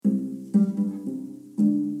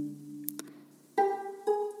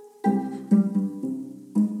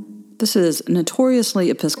This is Notoriously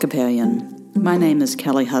Episcopalian. My name is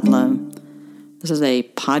Kelly Hudlow. This is a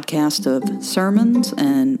podcast of sermons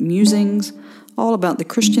and musings all about the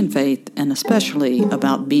Christian faith and especially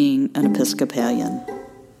about being an Episcopalian.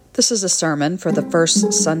 This is a sermon for the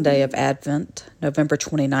first Sunday of Advent, November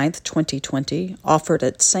 29th, 2020, offered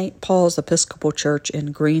at St. Paul's Episcopal Church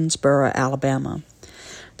in Greensboro, Alabama.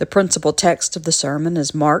 The principal text of the sermon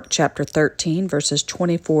is Mark chapter 13, verses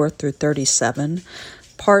 24 through 37,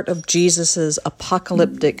 part of Jesus'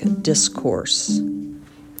 apocalyptic discourse.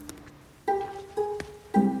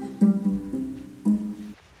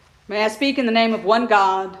 May I speak in the name of one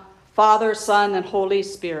God, Father, Son, and Holy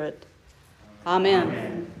Spirit.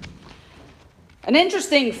 Amen. An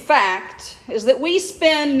interesting fact is that we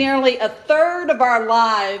spend nearly a third of our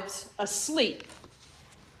lives asleep.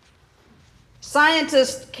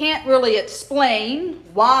 Scientists can't really explain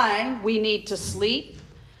why we need to sleep,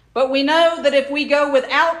 but we know that if we go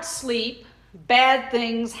without sleep, bad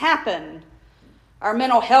things happen. Our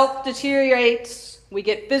mental health deteriorates, we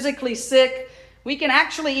get physically sick, we can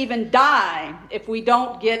actually even die if we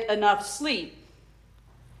don't get enough sleep.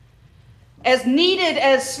 As needed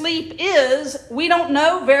as sleep is, we don't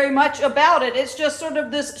know very much about it. It's just sort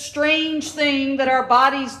of this strange thing that our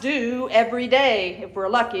bodies do every day, if we're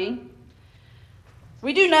lucky.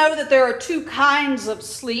 We do know that there are two kinds of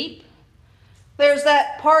sleep. There's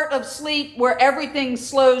that part of sleep where everything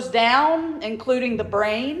slows down, including the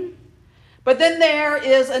brain. But then there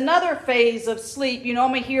is another phase of sleep you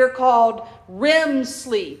normally hear called REM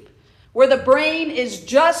sleep, where the brain is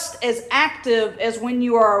just as active as when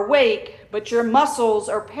you are awake, but your muscles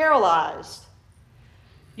are paralyzed.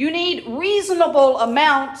 You need reasonable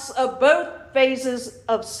amounts of both phases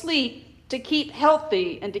of sleep to keep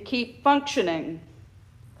healthy and to keep functioning.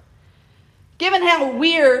 Given how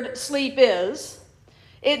weird sleep is,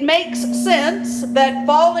 it makes sense that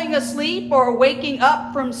falling asleep or waking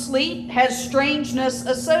up from sleep has strangeness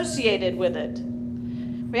associated with it.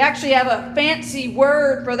 We actually have a fancy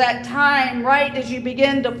word for that time right as you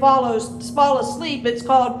begin to fall asleep. It's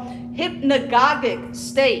called hypnagogic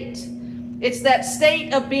state. It's that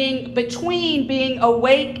state of being between being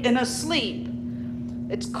awake and asleep.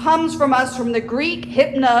 It comes from the Greek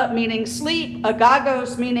hypna, meaning sleep,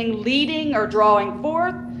 agagos, meaning leading or drawing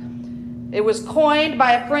forth. It was coined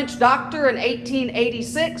by a French doctor in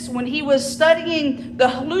 1886 when he was studying the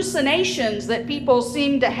hallucinations that people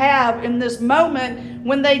seem to have in this moment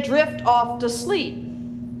when they drift off to sleep.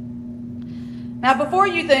 Now, before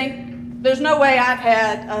you think, there's no way I've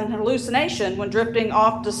had an hallucination when drifting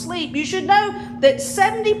off to sleep, you should know that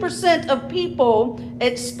 70% of people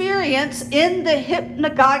experience in the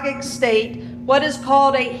hypnagogic state what is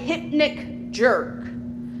called a hypnic jerk.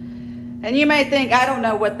 And you may think, I don't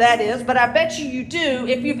know what that is, but I bet you do.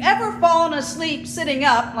 If you've ever fallen asleep sitting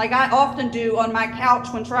up, like I often do on my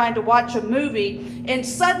couch when trying to watch a movie, and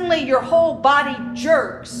suddenly your whole body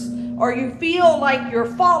jerks, or you feel like you're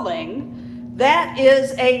falling, that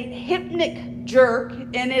is a hypnic jerk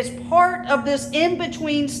and is part of this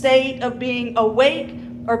in-between state of being awake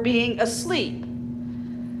or being asleep.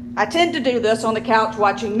 I tend to do this on the couch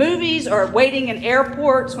watching movies or waiting in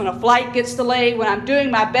airports when a flight gets delayed, when I'm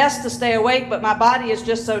doing my best to stay awake, but my body is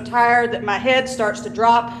just so tired that my head starts to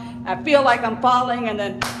drop. I feel like I'm falling, and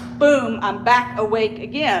then boom, I'm back awake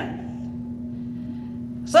again.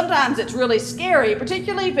 Sometimes it's really scary,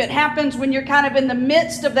 particularly if it happens when you're kind of in the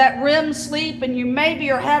midst of that REM sleep and you maybe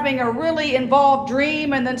are having a really involved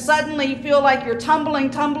dream, and then suddenly you feel like you're tumbling,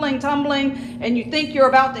 and you think you're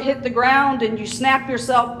about to hit the ground and you snap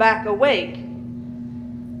yourself back awake.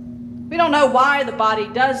 We don't know why the body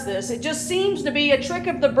does this. It just seems to be a trick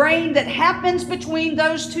of the brain that happens between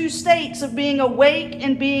those two states of being awake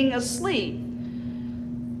and being asleep.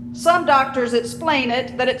 Some doctors explain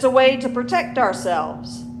it that it's a way to protect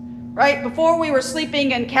ourselves. Right? Before we were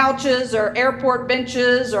sleeping in couches or airport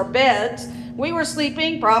benches or beds, we were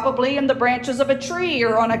sleeping probably in the branches of a tree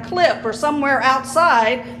or on a cliff or somewhere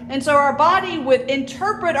outside. And so our body would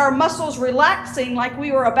interpret our muscles relaxing like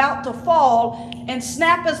we were about to fall and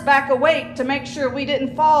snap us back awake to make sure we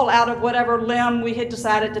didn't fall out of whatever limb we had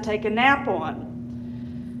decided to take a nap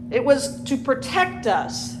on. It was to protect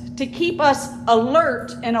us, to keep us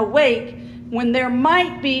alert and awake when there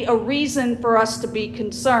might be a reason for us to be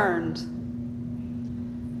concerned.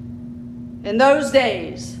 In those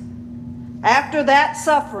days, after that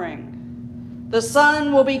suffering, the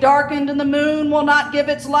sun will be darkened and the moon will not give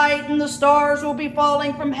its light, and the stars will be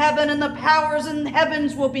falling from heaven, and the powers in the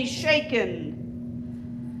heavens will be shaken.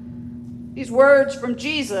 These words from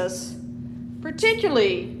Jesus,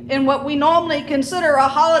 particularly in what we normally consider a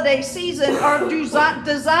holiday season, are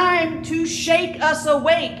designed to shake us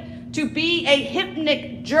awake, to be a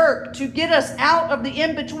hypnic jerk to get us out of the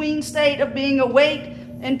in-between state of being awake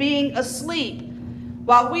and being asleep.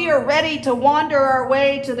 While we are ready to wander our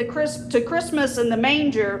way to Christmas in the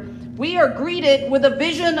manger, we are greeted with a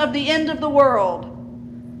vision of the end of the world.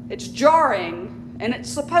 It's jarring, and it's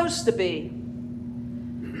supposed to be.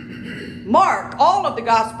 Mark, all of the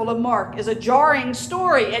Gospel of Mark, is a jarring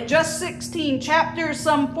story. At just 16 chapters,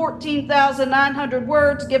 some 14,900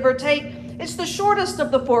 words, give or take, it's the shortest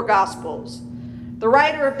of the four Gospels. The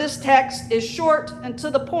writer of this text is short and to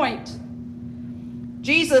the point.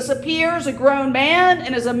 Jesus appears a grown man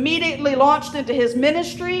and is immediately launched into his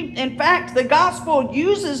ministry. In fact, the Gospel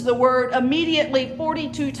uses the word immediately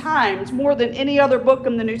 42 times, more than any other book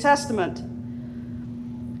in the New Testament.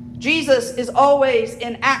 Jesus is always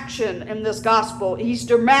in action in this gospel. He's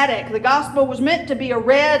dramatic. The gospel was meant to be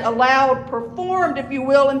read aloud, performed, if you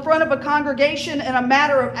will, in front of a congregation in a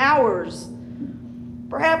matter of hours.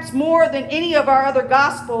 Perhaps more than any of our other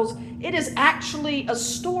gospels, it is actually a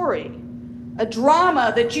story, a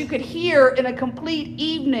drama that you could hear in a complete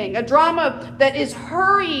evening, a drama that is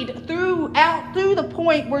hurried through the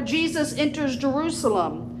point where Jesus enters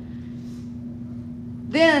Jerusalem.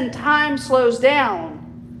 Then time slows down.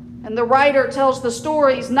 And the writer tells the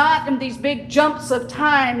stories not in these big jumps of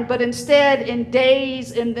time, but instead in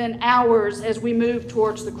days and then hours as we move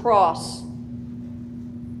towards the cross.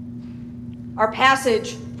 Our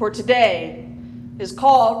passage for today is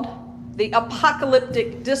called the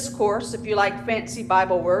Apocalyptic Discourse, if you like fancy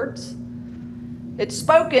Bible words. It's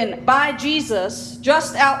spoken by Jesus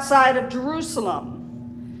just outside of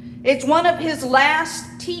Jerusalem. It's one of his last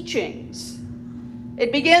teachings.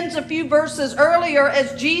 It begins a few verses earlier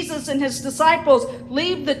as Jesus and his disciples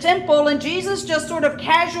leave the temple, and Jesus just sort of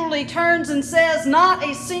casually turns and says, "Not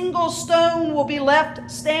a single stone will be left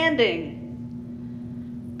standing."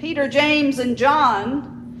 Peter, James, and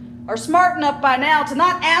John are smart enough by now to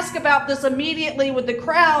not ask about this immediately with the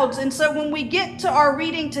crowds, and so when we get to our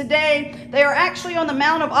reading today, they are actually on the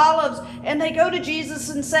Mount of Olives, and they go to Jesus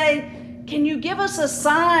and say, "Can you give us a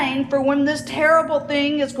sign for when this terrible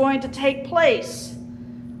thing is going to take place?"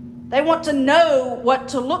 They want to know what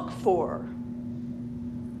to look for.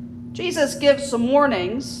 Jesus gives some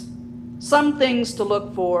warnings, some things to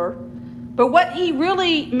look for, but what he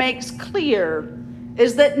really makes clear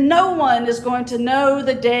is that no one is going to know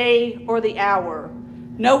the day or the hour.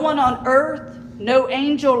 No one on earth, no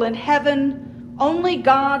angel in heaven, only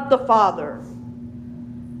God the Father.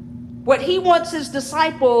 What he wants his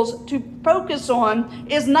disciples to focus on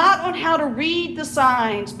is not on how to read the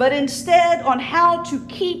signs, but instead on how to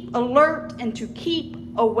keep alert and to keep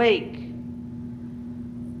awake.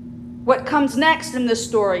 What comes next in this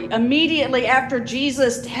story, immediately after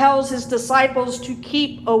Jesus tells his disciples to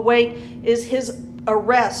keep awake, is his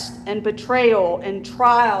arrest and betrayal and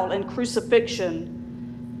trial and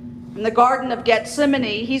crucifixion. In the Garden of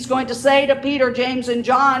Gethsemane, he's going to say to Peter, James, and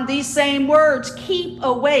John these same words, "Keep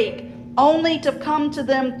awake," only to come to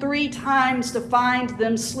them 3 times to find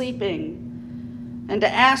them sleeping, and to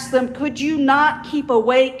ask them, "Could you not keep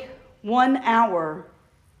awake 1 hour?"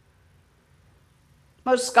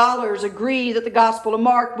 Most scholars agree that the Gospel of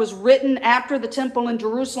Mark was written after the temple in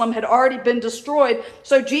Jerusalem had already been destroyed,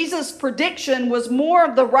 so Jesus' prediction was more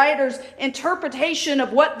of the writer's interpretation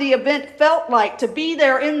of what the event felt like to be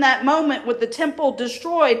there in that moment with the temple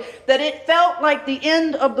destroyed, that it felt like the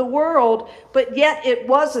end of the world, but yet it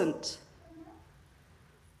wasn't.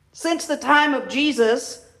 Since the time of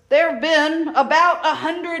Jesus, there have been about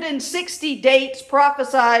 160 dates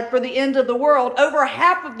prophesied for the end of the world. Over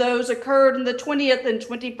half of those occurred in the 20th and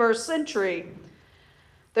 21st century.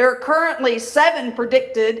 There are currently 7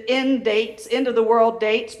 predicted end of the world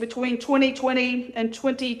dates between 2020 and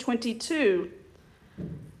 2022.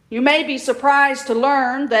 You may be surprised to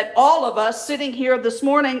learn that all of us sitting here this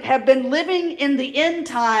morning have been living in the end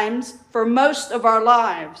times for most of our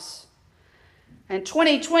lives. And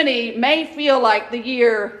 2020 may feel like the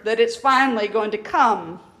year that it's finally going to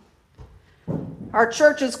come. Our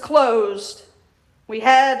church is closed. We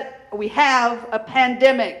have a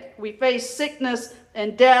pandemic. We face sickness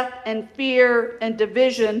and death and fear and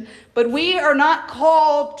division. But we are not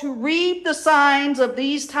called to read the signs of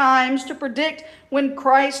these times to predict when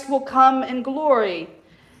Christ will come in glory.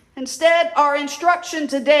 Instead, our instruction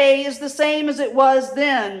today is the same as it was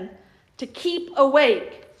then, to keep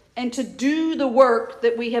awake and to do the work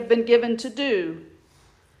that we have been given to do.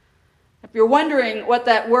 If you're wondering what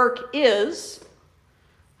that work is,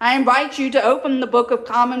 I invite you to open the Book of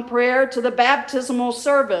Common Prayer to the baptismal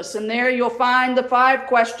service, and there you'll find the 5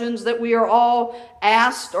 questions that we are all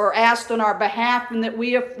asked or asked on our behalf and that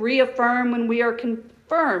we reaffirm when we are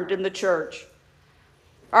confirmed in the church.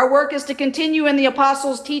 Our work is to continue in the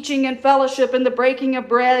apostles' teaching and fellowship, in the breaking of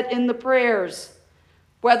bread, in the prayers,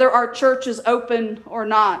 whether our church is open or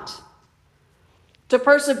not. To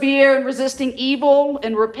persevere in resisting evil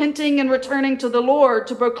and repenting and returning to the Lord,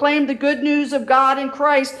 to proclaim the good news of God in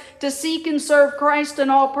Christ, to seek and serve Christ in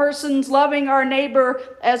all persons, loving our neighbor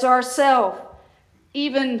as ourselves,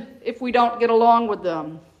 even if we don't get along with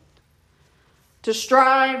them. To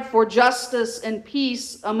strive for justice and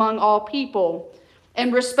peace among all people,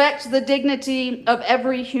 and respect the dignity of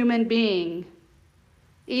every human being,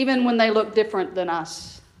 even when they look different than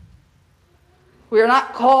us. We are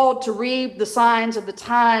not called to read the signs of the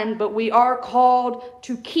time, but we are called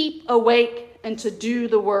to keep awake and to do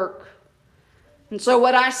the work. And so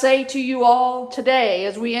what I say to you all today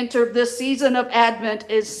as we enter this season of Advent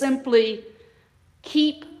is simply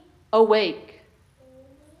keep awake.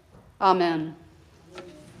 Amen.